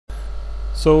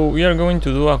So we are going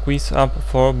to do a quiz app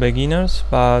for beginners,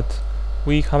 but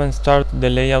we haven't started the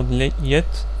layout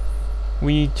yet.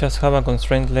 We just have a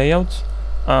constraint layout,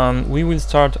 and we will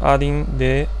start adding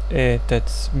the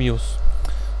text views.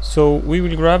 So we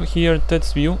will grab here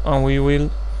text view and we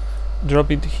will drop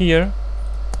it here,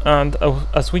 and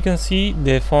as we can see,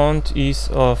 the font is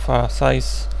of a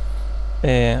size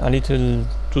a little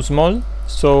too small.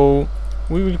 So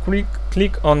we will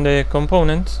click on the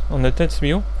component on the text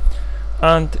view,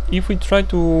 and if we try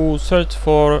to search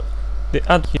for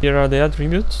here are the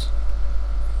attributes,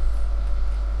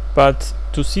 but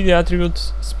to see the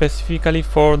attributes specifically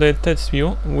for the text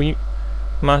view, we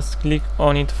must click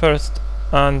on it first,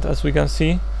 and as we can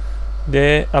see,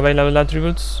 the available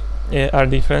attributes are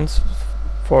different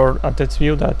for a text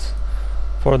view that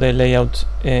for the layout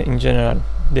in general,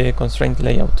 the constraint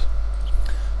layout.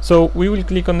 So we will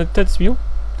click on the text view,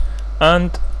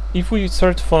 and if we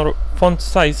search for font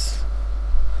size,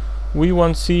 we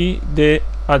won't see the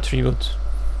attribute.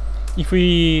 If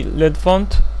we let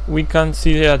font, we can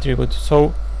see the attribute.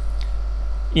 So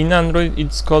in Android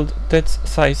it's called text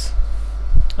size,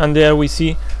 and there we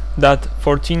see that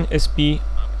 14 SP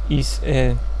is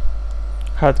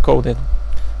hard coded.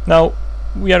 Now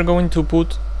we are going to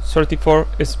put 34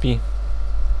 SP.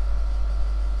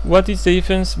 What is the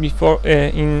difference before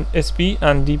in SP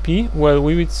and DP? Well,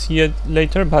 we will see it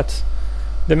later, but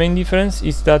the main difference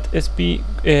is that SP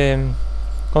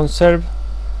conserve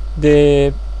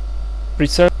the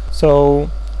preserve, so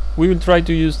we will try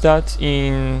to use that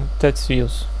in text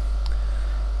views.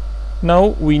 Now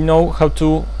we know how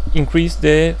to increase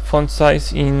the font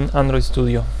size in Android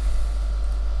Studio.